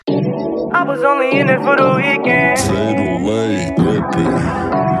I was only in it for the weekend.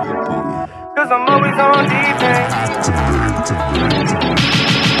 Cause I'm always on defense.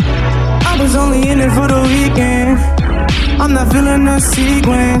 I was only in it for the weekend. I'm not feeling the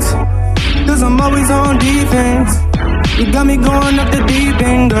sequence. Cause I'm always on defense. You got me going up the deep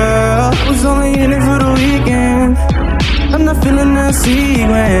end, girl. I was only in it for the weekend. I'm not feeling the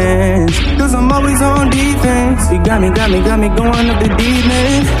sequence. Cause I'm always on defense. You got me going up the deep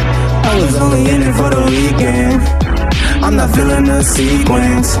end. I was only in it for the weekend. I'm not feeling the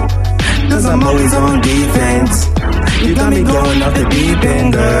sequence. Cause I'm always on defense. You got me going up the deep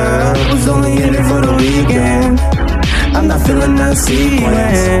end, girl. I was only in it for the weekend. I'm not feeling the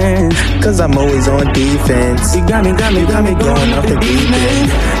sequence. Cause I'm always on defense. You got me going up the deep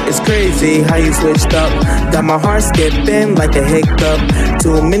end. It's crazy how you switched up. Got my heart skipping like a hiccup.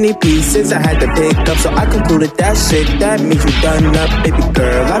 Too many pieces I had to pick up. So I concluded that shit, that means you done up, baby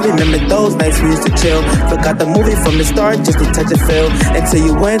girl. I remember those nights we used to chill. Forgot the movie from the start just to touch a feel. Until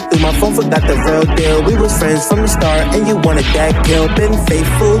you went through my phone, forgot the real deal. We was friends from the start and you wanted that kill. Been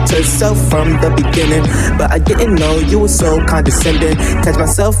faithful to self from the beginning, but I didn't know you were so condescending. Catch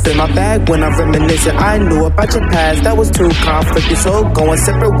myself in my bag when I'm reminiscing. I knew about your past, that was too conflicted. So going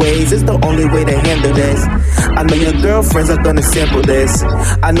separate ways is the only way to handle this. I know your girlfriends are gonna sample this.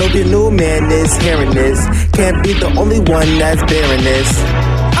 I know your new man is hearing this. Can't be the only one that's bearing this.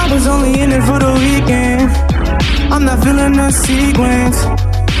 I was only in it for the weekend. I'm not feeling the sequence.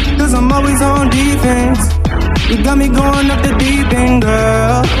 Cause I'm always on defense. You got me going up the deep end,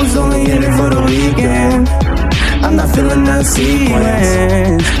 girl. I was only in it for the weekend. I'm not feeling the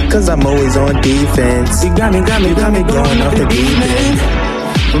sequence. Cause I'm always on defense. You got me going up the deep end.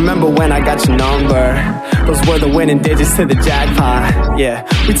 Remember when I got your number? Those were the winning digits to the jackpot. Yeah,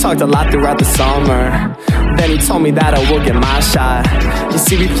 we talked a lot throughout the summer. Then he told me that I will get my shot. You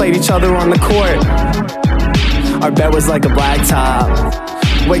see, we played each other on the court. Our bed was like a blacktop.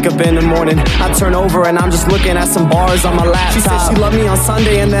 Wake up in the morning, I turn over and I'm just looking at some bars on my laptop. She said she loved me on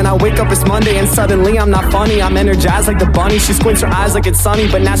Sunday and then I wake up it's Monday and suddenly I'm not funny. I'm energized like the bunny. She squints her eyes like it's sunny,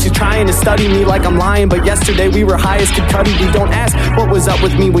 but now she's trying to study me like I'm lying. But yesterday we were high as Kid Cudi. We don't ask what was up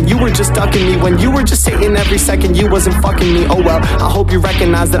with me when you were just ducking me, when you were just hating every second you wasn't fucking me. Oh well, I hope you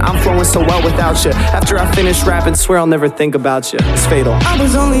recognize that I'm flowing so well without you. After I finish rapping, swear I'll never think about you. It's fatal. I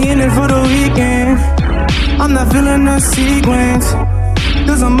was only in it for the weekend. I'm not feeling the sequence.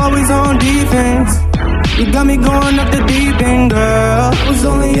 Cause I'm always on defense. You got me going up the deep end, girl. I was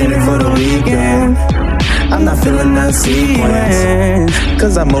only in it for the weekend. I'm not feeling the sequence.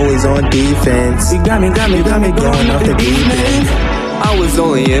 Cause I'm always on defense. You got me going up the deep end. I was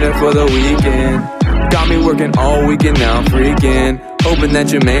only in it for the weekend. Got me working all weekend now, freaking. Hoping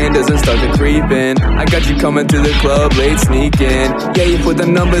that your man doesn't start to creep in. I got you coming to the club late sneaking. Yeah, you put the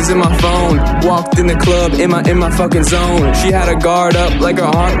numbers in my phone. Walked in the club in my fucking zone. She had her guard up like her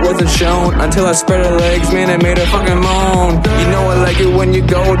heart wasn't shown. Until I spread her legs, man, it made her fucking moan. You know I like it when you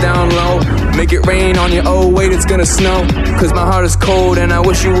go down low. Make it rain on you, oh wait, it's gonna snow. Cause my heart is cold and I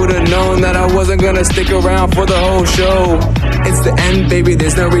wish you would've known that I wasn't gonna stick around for the whole show. It's the end, baby,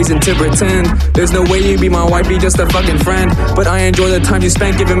 there's no reason to pretend. There's no way you be my wife, be just a fucking friend. But I enjoy the time you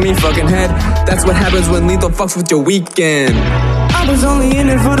spent giving me fucking head. That's what happens when lethal fucks with your weekend. I was only in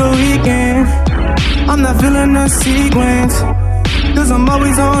it for the weekend. I'm not feeling the sequence. Cause I'm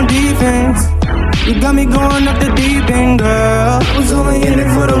always on defense. You got me going up the deep end, girl. I was only in it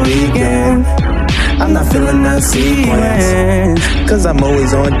for the weekend. I'm not feeling the sequence. Cause I'm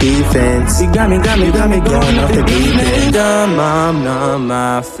always on defense. You got me going up the deep end. I'm numb,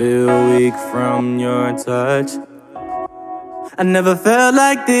 I feel weak from your touch. I never felt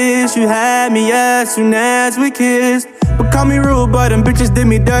like this. You had me as soon as we kissed. But call me rude, but them bitches did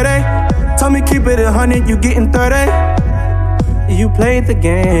me dirty. Told me keep it 100, you getting 30. You played the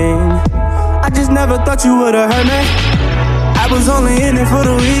game. I just never thought you would've hurt me. I was only in it for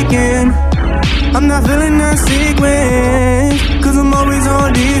the weekend. I'm not feeling that sequence. Cause I'm always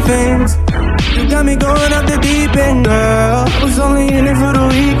on defense. You got me going up the deep end, girl. I was only in it for the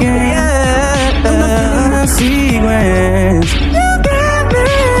weekend. Yeah, I'm not feeling that sequence.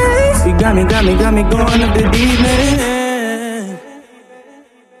 You got me going up the deep end.